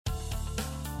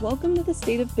Welcome to the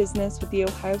State of Business with the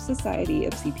Ohio Society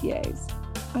of CPAs.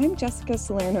 I'm Jessica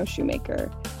Salerno-Shoemaker,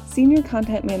 Senior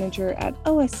Content Manager at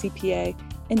OSCPA,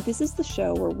 and this is the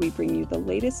show where we bring you the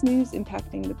latest news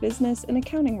impacting the business and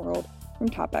accounting world from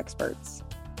top experts.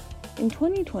 In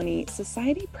 2020,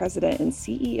 Society President and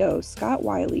CEO Scott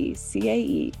Wiley,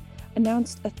 CAE,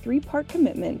 announced a three-part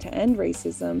commitment to end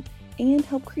racism and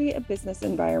help create a business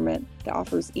environment that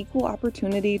offers equal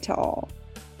opportunity to all.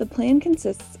 The plan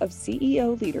consists of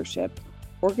CEO leadership,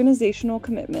 organizational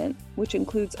commitment, which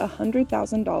includes a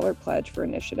 $100,000 pledge for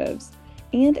initiatives,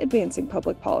 and advancing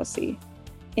public policy.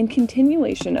 In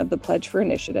continuation of the pledge for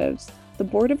initiatives, the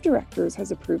Board of Directors has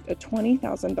approved a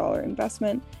 $20,000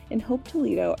 investment in Hope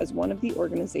Toledo as one of the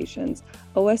organizations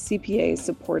OSCPA is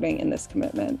supporting in this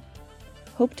commitment.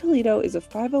 Hope Toledo is a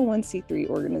 501c3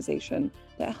 organization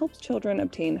that helps children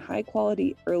obtain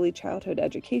high-quality early childhood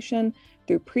education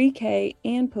through pre-K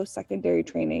and post-secondary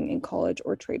training in college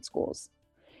or trade schools.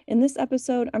 In this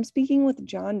episode, I'm speaking with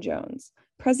John Jones,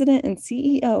 President and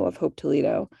CEO of Hope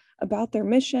Toledo, about their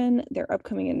mission, their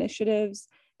upcoming initiatives,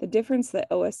 the difference that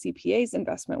OSCPA's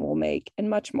investment will make, and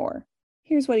much more.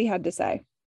 Here's what he had to say.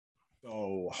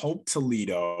 So Hope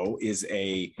Toledo is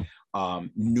a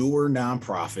newer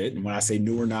nonprofit. And when I say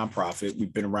newer nonprofit,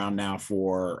 we've been around now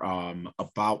for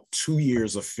about 2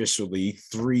 years officially,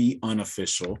 3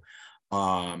 unofficial.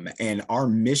 And our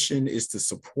mission is to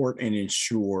support and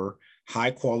ensure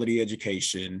high quality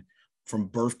education from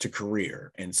birth to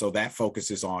career. And so that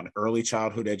focuses on early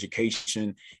childhood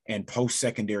education and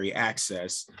post-secondary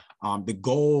access. The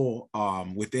goal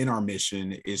within our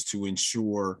mission is to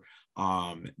ensure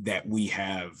that we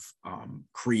have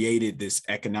created this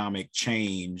economic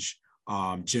change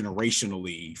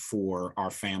generationally for our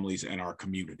families and our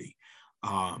community.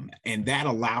 And that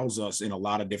allows us in a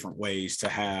lot of different ways to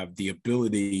have the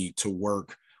ability to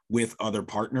work with other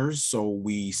partners. So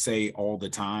we say all the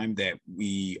time that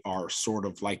we are sort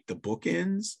of like the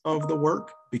bookends of the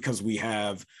work, because we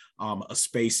have a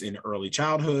space in early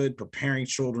childhood, preparing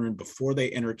children before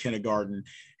they enter kindergarten,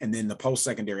 and then the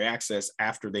post-secondary access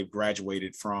after they've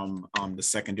graduated from the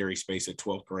secondary space at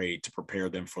 12th grade to prepare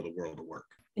them for the world of work.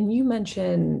 And you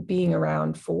mentioned being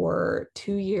around for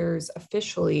 2 years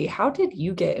officially. How did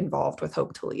you get involved with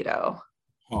Hope Toledo?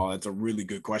 Oh, that's a really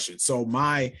good question. So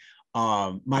my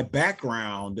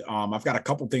background, I've got a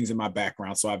couple things in my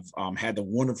background. So I've had the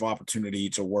wonderful opportunity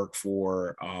to work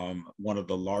for one of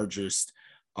the largest,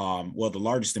 the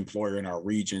largest employer in our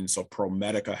region. So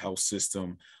ProMedica Health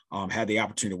System, had the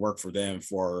opportunity to work for them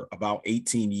for about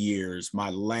 18 years. My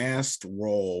last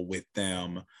role with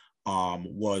them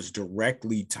was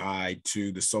directly tied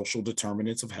to the social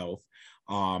determinants of health.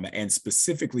 And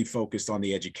specifically focused on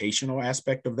the educational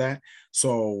aspect of that.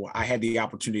 So I had the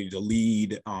opportunity to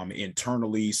lead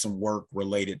internally some work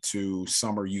related to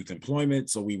summer youth employment.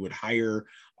 So we would hire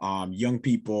young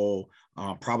people,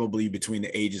 probably between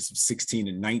the ages of 16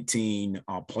 and 19,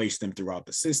 place them throughout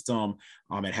the system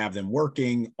and have them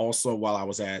working. Also, while I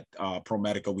was at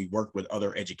ProMedica, we worked with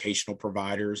other educational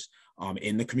providers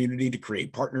in the community to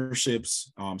create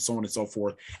partnerships, so on and so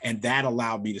forth. And that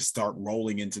allowed me to start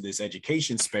rolling into this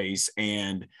education space.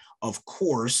 And of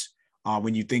course,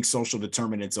 when you think social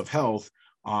determinants of health,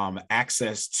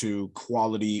 access to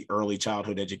quality early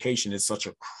childhood education is such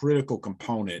a critical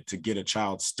component to get a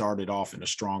child started off in a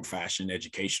strong fashion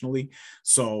educationally.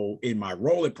 So in my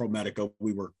role at ProMedica,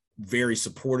 we were very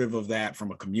supportive of that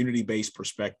from a community-based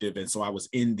perspective. And so I was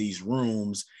in these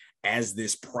rooms as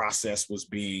this process was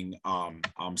being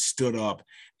stood up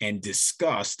and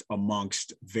discussed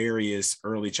amongst various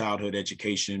early childhood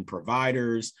education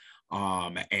providers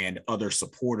and other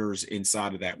supporters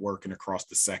inside of that work and across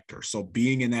the sector. So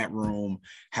being in that room,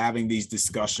 having these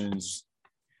discussions,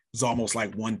 was almost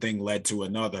like one thing led to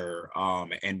another.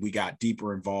 And we got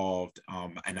deeper involved,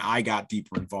 and I got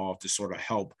deeper involved to sort of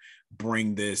help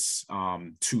bring this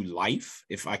to life,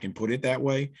 if I can put it that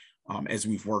way, as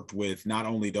we've worked with not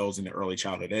only those in the early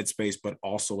childhood ed space, but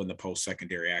also in the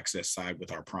post-secondary access side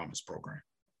with our Promise program.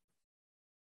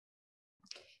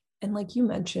 And like you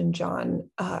mentioned, John,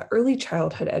 early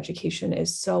childhood education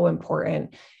is so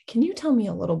important. Can you tell me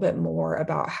a little bit more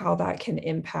about how that can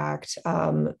impact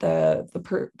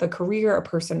the career a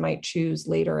person might choose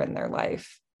later in their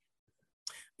life?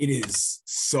 It is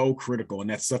so critical, and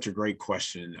that's such a great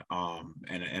question.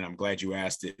 And I'm glad you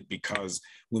asked it, because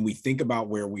when we think about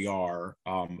where we are,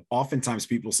 oftentimes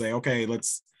people say, okay,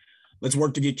 let's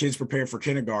work to get kids prepared for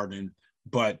kindergarten.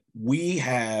 But we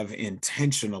have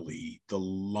intentionally the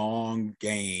long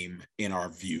game in our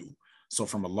view. So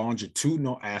from a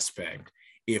longitudinal aspect,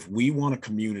 if we want a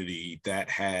community that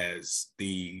has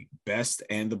the best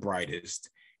and the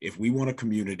brightest If we want a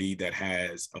community that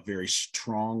has a very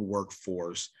strong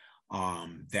workforce,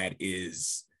 that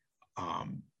is,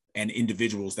 and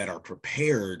individuals that are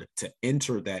prepared to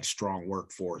enter that strong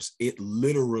workforce, it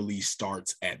literally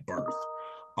starts at birth.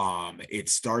 It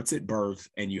starts at birth,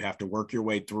 and you have to work your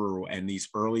way through. And these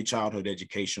early childhood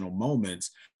educational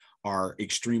moments are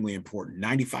extremely important.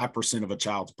 95% of a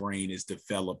child's brain is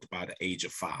developed by the age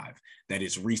of 5. That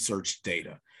is research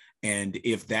data. And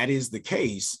if that is the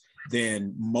case,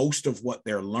 then most of what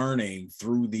they're learning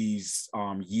through these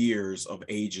years of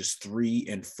ages 3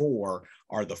 and 4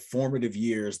 are the formative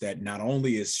years that not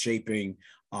only is shaping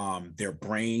their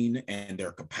brain and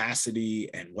their capacity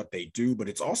and what they do, but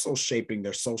it's also shaping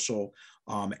their social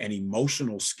and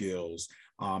emotional skills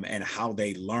and how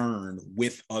they learn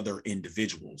with other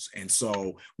individuals. And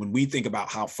so when we think about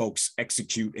how folks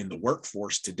execute in the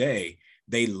workforce today,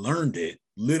 they learned it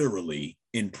literally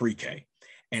in pre-K.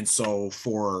 And so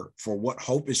for what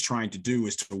Hope is trying to do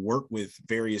is to work with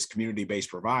various community-based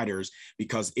providers,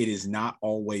 because it is not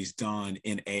always done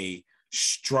in a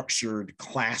structured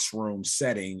classroom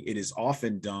setting. It is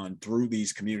often done through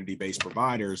these community-based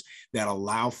providers that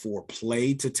allow for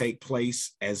play to take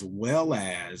place, as well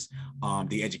as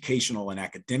the educational and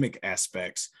academic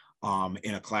aspects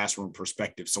in a classroom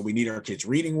perspective. So we need our kids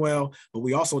reading well, but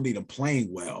we also need them playing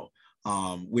well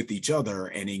with each other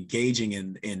and engaging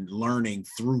in learning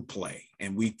through play.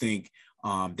 And we think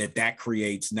that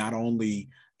creates not only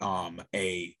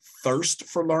a thirst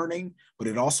for learning, but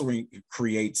it also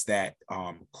creates that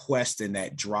quest and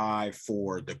that drive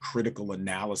for the critical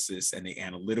analysis and the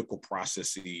analytical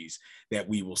processes that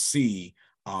we will see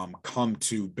come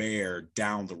to bear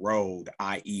down the road,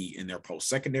 i.e. in their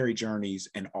post-secondary journeys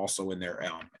and also in their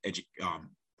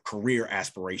career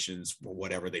aspirations for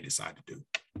whatever they decide to do.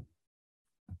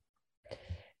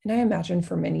 And I imagine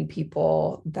for many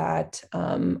people that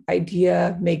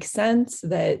idea makes sense,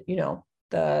 that,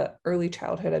 the early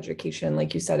childhood education,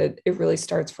 like you said, it really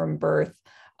starts from birth.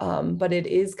 But it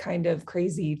is kind of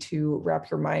crazy to wrap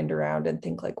your mind around and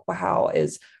think like, wow,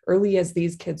 as early as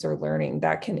these kids are learning,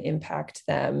 that can impact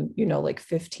them, like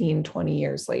 15, 20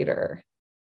 years later.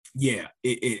 Yeah,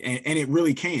 it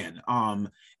really can.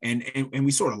 And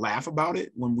we sort of laugh about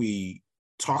it when we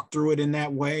talk through it in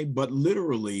that way, but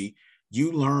literally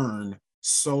you learn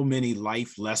so many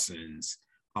life lessons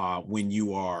when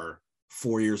you are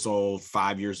 4 years old,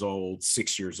 5 years old,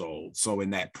 6 years old. So in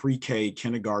that pre-K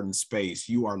kindergarten space,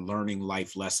 you are learning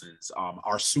life lessons.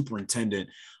 Our superintendent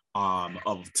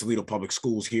of Toledo Public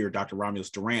Schools here, Dr. Romulus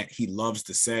Durant, he loves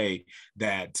to say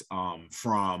that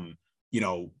from,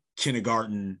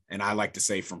 kindergarten, and I like to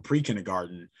say from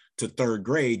pre-kindergarten to third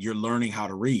grade, you're learning how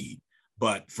to read.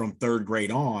 But from third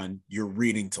grade on, you're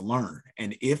reading to learn.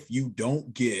 And if you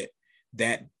don't get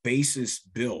that basis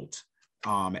built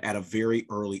at a very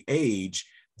early age,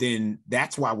 then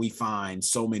that's why we find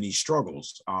so many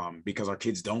struggles, because our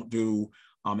kids don't do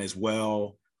as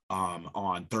well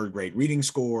on third grade reading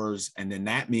scores. And then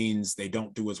that means they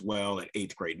don't do as well at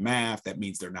 8th grade math. That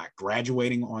means they're not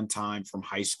graduating on time from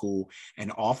high school.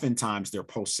 And oftentimes their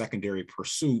post-secondary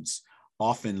pursuits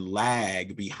often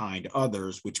lag behind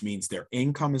others, which means their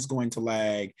income is going to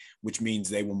lag, which means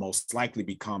they will most likely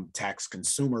become tax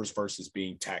consumers versus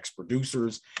being tax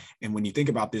producers. And when you think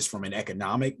about this from an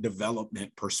economic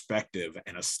development perspective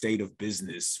and a state of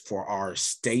business for our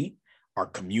state, our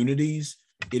communities,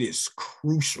 it is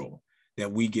crucial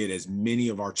that we get as many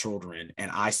of our children,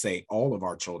 and I say all of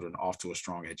our children, off to a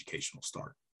strong educational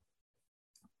start.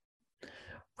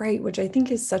 Right, which I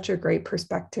think is such a great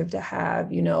perspective to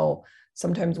have.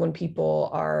 Sometimes when people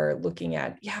are looking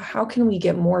at, how can we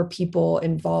get more people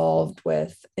involved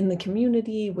in the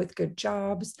community with good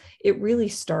jobs? It really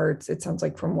starts, it sounds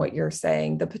like from what you're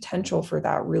saying, the potential for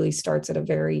that really starts at a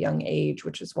very young age,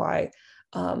 which is why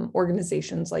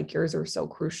organizations like yours are so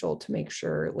crucial to make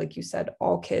sure, like you said,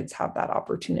 all kids have that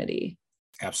opportunity.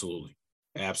 Absolutely.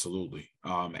 Absolutely.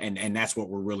 And that's what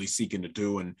we're really seeking to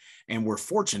do. And we're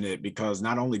fortunate because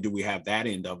not only do we have that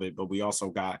end of it, but we also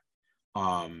got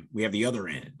we have the other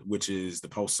end, which is the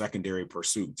post-secondary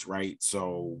pursuits, right?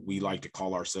 So we like to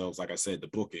call ourselves, like I said, the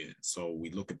bookend. So we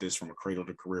look at this from a cradle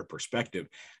to career perspective.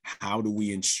 How do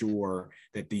we ensure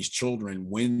that these children,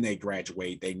 when they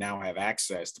graduate, they now have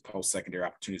access to post-secondary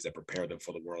opportunities that prepare them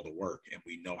for the world of work? And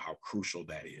we know how crucial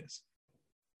that is.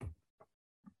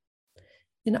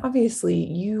 And obviously,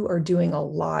 you are doing a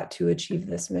lot to achieve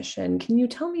this mission. Can you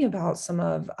tell me about some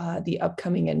of the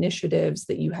upcoming initiatives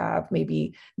that you have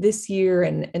maybe this year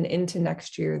and into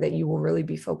next year that you will really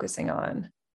be focusing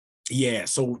on? Yeah,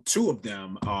 so two of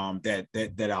them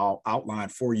that I'll outline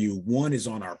for you. One is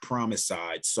on our Promise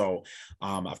side. So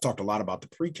I've talked a lot about the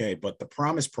pre-K, but the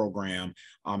Promise program,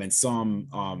 and some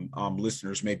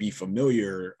listeners may be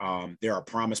familiar. There are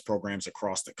Promise programs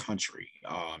across the country.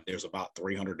 There's about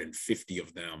 350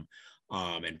 of them,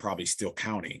 and probably still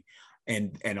counting.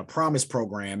 And a Promise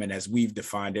program, and as we've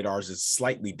defined it, ours is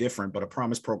slightly different, but a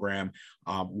Promise program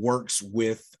works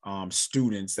with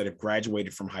students that have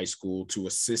graduated from high school to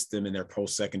assist them in their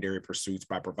post-secondary pursuits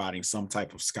by providing some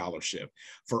type of scholarship.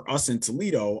 For us in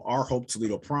Toledo, our Hope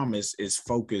Toledo Promise is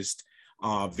focused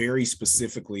very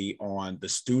specifically on the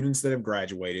students that have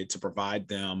graduated to provide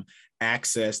them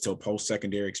access to a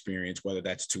post-secondary experience, whether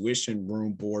that's tuition,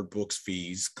 room, board, books,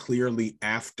 fees, clearly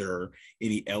after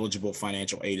any eligible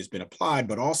financial aid has been applied,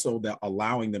 but also that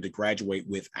allowing them to graduate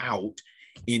without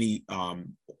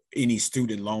any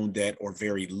student loan debt or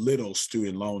very little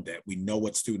student loan debt. We know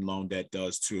what student loan debt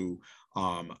does to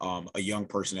a young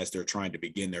person as they're trying to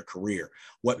begin their career.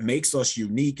 What makes us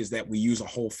unique is that we use a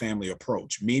whole family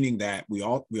approach, meaning that we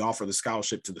offer the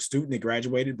scholarship to the student that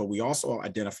graduated, but we also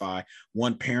identify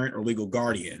one parent or legal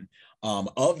guardian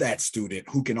of that student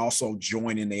who can also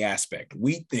join in the aspect.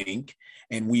 We think,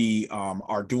 and we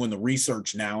are doing the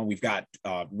research now, and we've got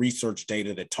research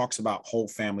data that talks about whole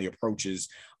family approaches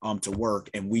to work.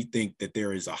 And we think that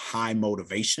there is a high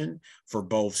motivation for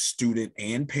both student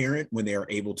and parent when they are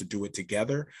able to do it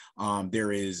together.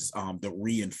 There is the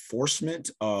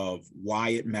reinforcement of why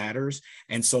it matters.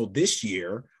 And so this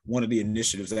year, one of the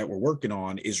initiatives that we're working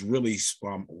on is really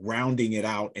rounding it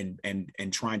out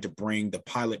and trying to bring the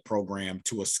pilot program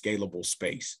to a scalable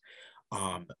space.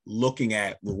 We're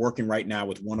working right now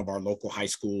with one of our local high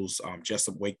schools,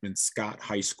 Jessup Wakeman Scott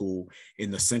High School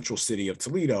in the central city of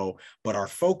Toledo. But our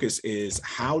focus is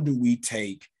how do we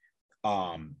take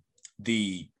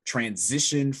the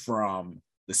transition from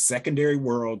the secondary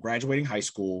world, graduating high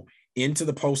school, into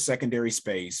the post-secondary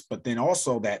space, but then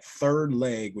also that third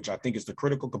leg, which I think is the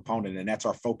critical component, and that's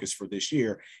our focus for this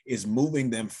year, is moving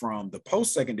them from the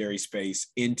post-secondary space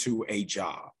into a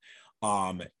job.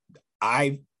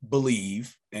 I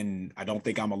believe, and I don't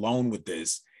think I'm alone with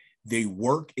this, the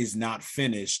work is not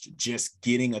finished just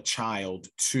getting a child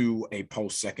to a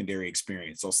post-secondary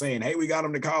experience. So saying, hey, we got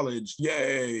them to college,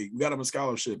 yay, we got them a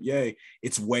scholarship, yay.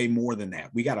 It's way more than that.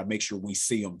 We got to make sure we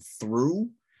see them through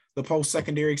the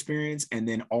post-secondary experience and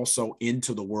then also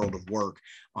into the world of work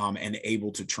and able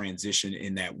to transition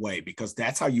in that way, because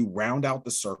that's how you round out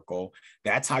the circle.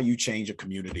 That's how you change a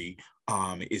community,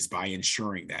 is by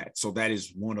ensuring that. So that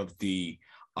is one of the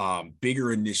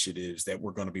bigger initiatives that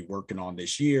we're going to be working on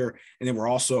this year. And then we're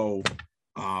also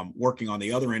working on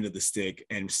the other end of the stick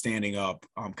and standing up,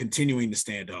 continuing to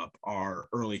stand up our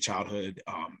early childhood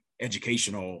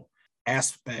educational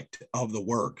aspect of the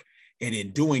work. And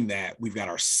in doing that, we've got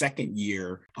our second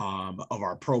year of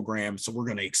our program. So we're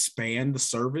going to expand the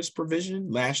service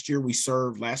provision. Last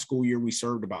school year, we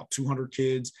served about 200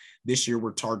 kids. This year,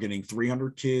 we're targeting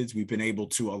 300 kids. We've been able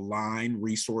to align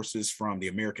resources from the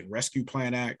American Rescue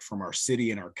Plan Act, from our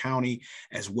city and our county,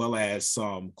 as well as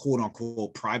some quote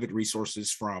unquote private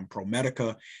resources from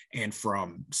ProMedica and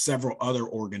from several other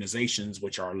organizations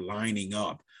which are lining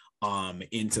up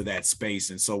into that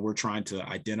space. And so we're trying to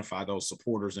identify those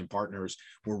supporters and partners.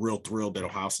 We're real thrilled that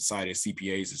Ohio Society of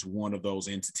CPAs is one of those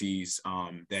entities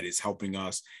that is helping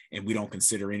us. And we don't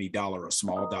consider any dollar a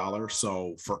small dollar.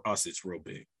 So for us, it's real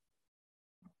big.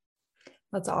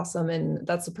 That's awesome. And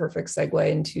that's a perfect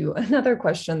segue into another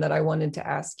question that I wanted to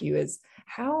ask you is,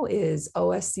 how is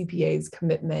OSCPA's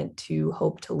commitment to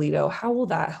Hope Toledo? How will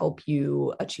that help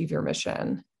you achieve your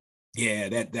mission?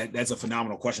 Yeah, that's a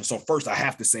phenomenal question. So first, I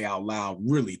have to say out loud,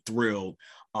 really thrilled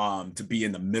to be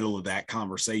in the middle of that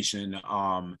conversation.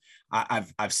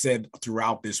 I've said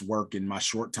throughout this work in my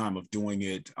short time of doing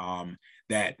it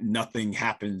that nothing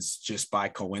happens just by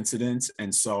coincidence.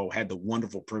 And so had the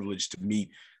wonderful privilege to meet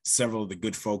several of the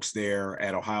good folks there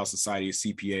at Ohio Society of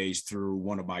CPAs through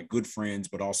one of my good friends,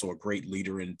 but also a great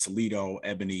leader in Toledo,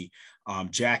 Ebony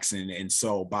Jackson. And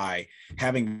so by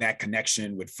having that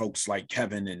connection with folks like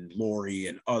Kevin and Lori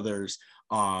and others,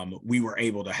 we were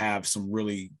able to have some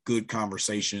really good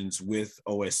conversations with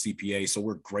OSCPA. So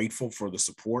we're grateful for the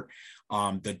support.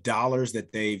 The dollars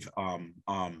that they've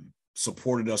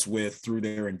supported us with through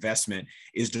their investment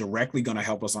is directly going to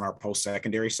help us on our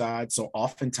post-secondary side. So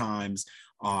oftentimes,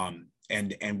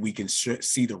 and we can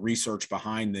see the research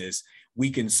behind this,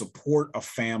 we can support a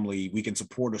family, we can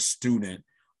support a student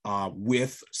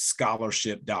with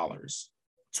scholarship dollars.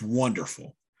 It's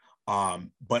wonderful.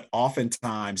 But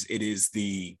oftentimes it is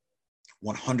the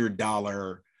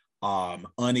 $100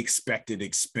 unexpected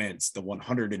expense, the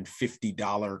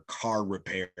 $150 car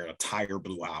repair, a tire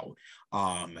blew out,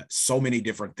 so many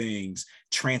different things,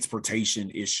 transportation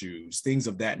issues, things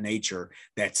of that nature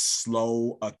that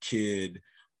slow a kid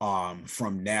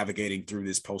from navigating through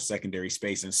this post-secondary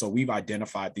space. And so we've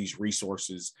identified these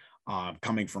resources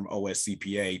coming from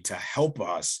OSCPA to help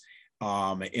us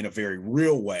in a very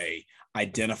real way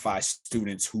identify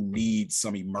students who need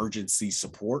some emergency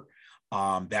support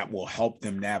that will help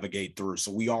them navigate through.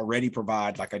 So we already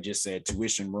provide, like I just said,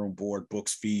 tuition, room, board,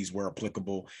 books, fees where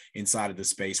applicable inside of the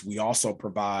space. We also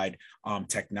provide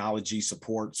technology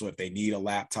support. So if they need a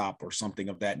laptop or something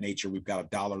of that nature, we've got a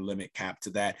dollar limit cap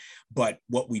to that. But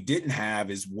what we didn't have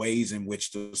is ways in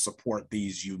which to support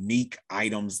these unique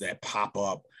items that pop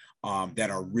up that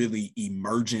are really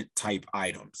emergent type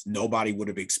items. Nobody would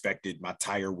have expected my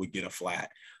tire would get a flat.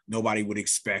 Nobody would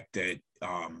expect that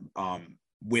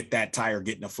with that tire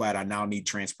getting a flat, I now need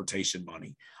transportation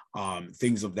money,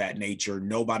 things of that nature.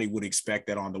 Nobody would expect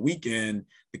that on the weekend,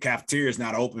 the cafeteria is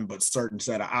not open, but certain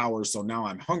set of hours. So now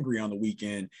I'm hungry on the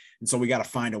weekend. And so we got to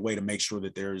find a way to make sure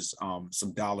that there's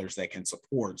some dollars that can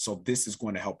support. So this is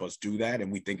going to help us do that.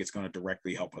 And we think it's going to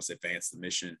directly help us advance the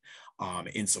mission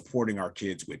in supporting our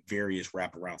kids with various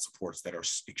wraparound supports that are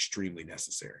extremely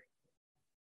necessary.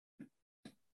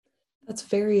 That's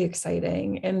very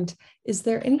exciting. And is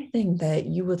there anything that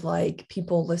you would like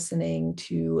people listening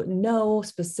to know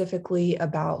specifically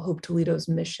about Hope Toledo's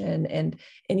mission and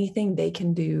anything they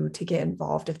can do to get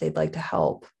involved if they'd like to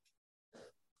help?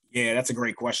 Yeah, that's a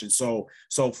great question. So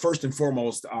first and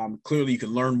foremost, clearly you can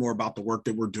learn more about the work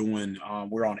that we're doing.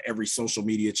 We're on every social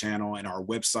media channel, and our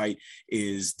website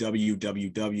is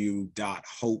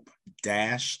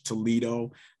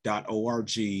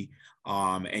www.hope-toledo.org.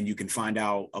 And you can find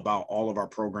out about all of our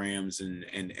programs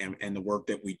and the work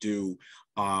that we do.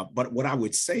 But what I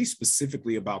would say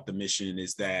specifically about the mission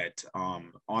is that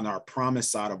on our promise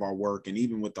side of our work, and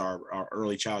even with our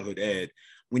early childhood ed,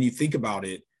 when you think about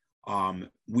it,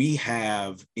 we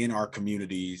have in our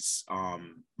communities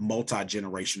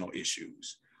multi-generational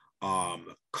issues.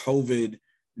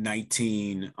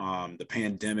 COVID-19, the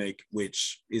pandemic,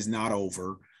 which is not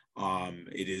over,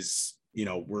 it is,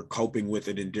 we're coping with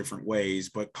it in different ways,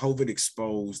 but COVID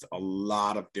exposed a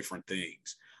lot of different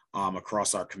things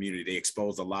across our community. They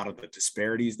exposed a lot of the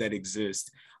disparities that exist.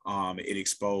 It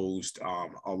exposed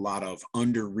a lot of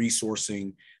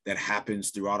under-resourcing that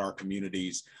happens throughout our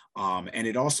communities. And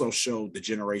it also showed the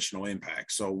generational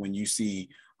impact. So when you see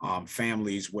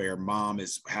families where mom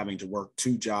is having to work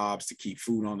 2 jobs to keep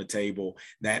food on the table,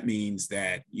 that means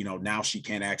that, now she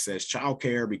can't access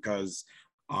childcare because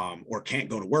or can't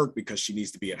go to work because she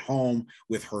needs to be at home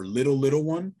with her little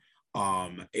one.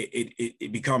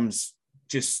 It becomes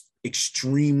just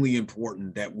extremely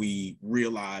important that we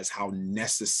realize how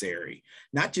necessary,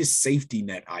 not just safety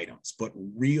net items, but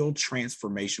real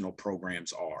transformational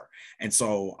programs are. And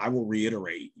so I will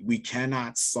reiterate, we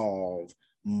cannot solve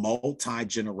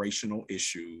multi-generational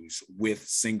issues with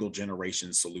single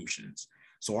generation solutions.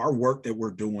 So our work that we're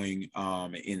doing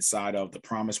inside of the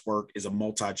Promise work is a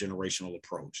multi-generational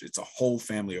approach. It's a whole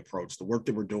family approach. The work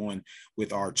that we're doing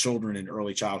with our children in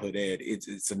early childhood ed,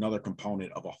 it's another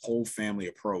component of a whole family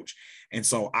approach. And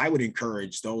so I would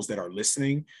encourage those that are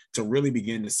listening to really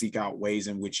begin to seek out ways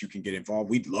in which you can get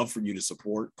involved. We'd love for you to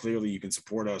support. Clearly, you can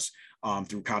support us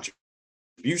through contributions,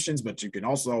 but you can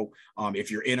also,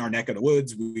 if you're in our neck of the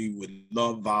woods, we would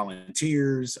love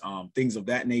volunteers, things of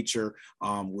that nature.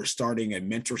 We're starting a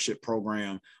mentorship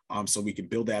program so we can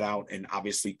build that out. And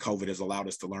obviously COVID has allowed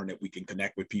us to learn that we can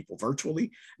connect with people virtually.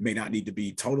 It may not need to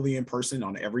be totally in person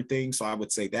on everything. So I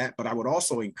would say that, but I would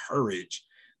also encourage,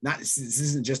 this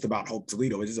isn't just about Hope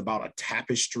Toledo, it is about a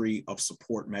tapestry of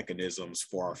support mechanisms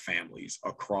for our families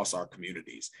across our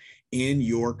communities. In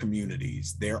your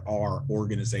communities, there are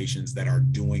organizations that are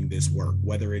doing this work,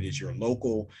 whether it is your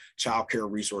local child care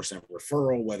resource and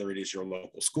referral, whether it is your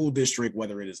local school district,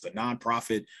 whether it is the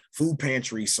nonprofit food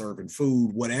pantry serving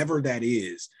food, whatever that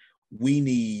is, we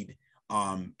need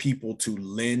people to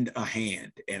lend a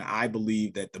hand. And I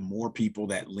believe that the more people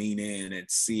that lean in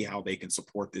and see how they can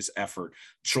support this effort,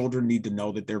 children need to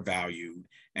know that they're valued,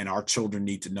 and our children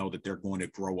need to know that they're going to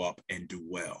grow up and do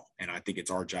well. And I think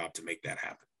it's our job to make that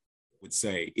happen. I would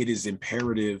say it is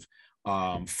imperative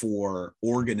for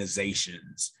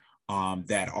organizations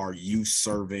that are youth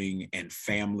serving and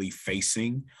family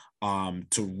facing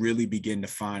to really begin to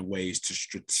find ways to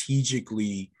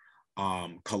strategically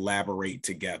collaborate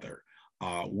together.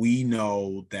 We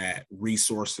know that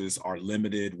resources are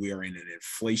limited. We are in an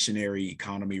inflationary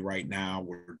economy right now.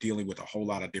 We're dealing with a whole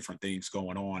lot of different things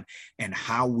going on, and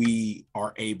how we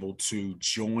are able to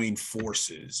join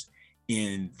forces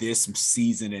in this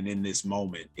season and in this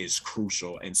moment is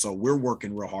crucial. And so we're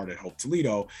working real hard at Hope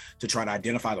Toledo to try to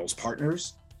identify those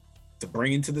partners to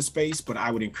bring into the space. But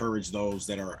I would encourage those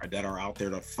that are out there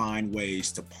to find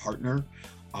ways to partner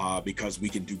because we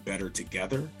can do better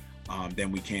together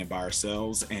than we can by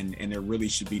ourselves. And there really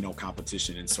should be no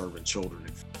competition in serving children.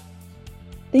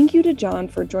 Thank you to John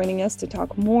for joining us to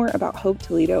talk more about Hope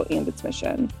Toledo and its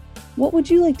mission. What would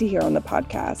you like to hear on the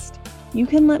podcast? You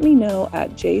can let me know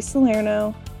at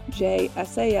jsalerno,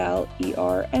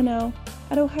 JSALERNO,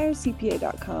 at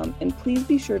ohiocpa.com, and please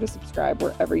be sure to subscribe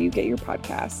wherever you get your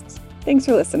podcasts. Thanks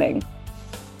for listening.